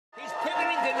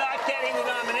to not getting the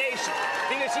nomination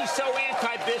because he's so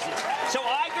anti-business. So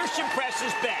Igerson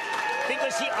presses back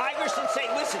because Igerson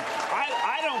saying, listen,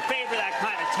 I don't favor that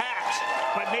kind of tax,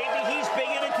 but maybe he's big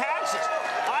into taxes.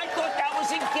 I thought that was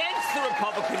against the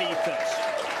Republican ethos.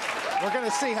 We're going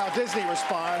to see how Disney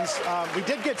responds. We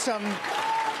did get some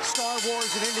Star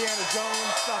Wars and Indiana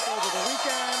Jones stuff over the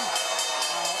weekend.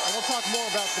 And we'll talk more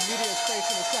about the media space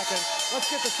in a second. Let's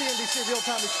get the CNBC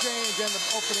Real-Time Exchange and the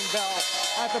opening bell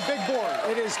at the big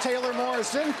board. It is Taylor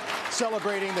Morrison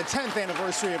celebrating the 10th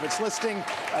anniversary of its listing.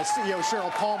 CEO Cheryl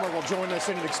Palmer will join us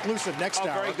in an exclusive next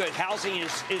hour. Very good. Housing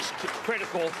is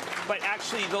critical, but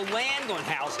actually the land on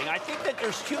housing. I think that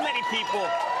there's too many people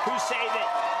who say that,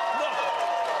 look,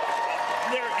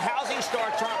 their housing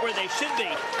starts aren't where they should be.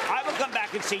 I would come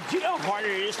back and say, do you know how hard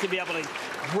it is to be able to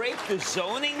break the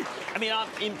zoning? I mean,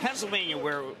 in Pennsylvania,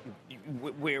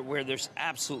 where there's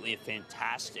absolutely a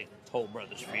fantastic Toll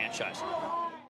Brothers franchise,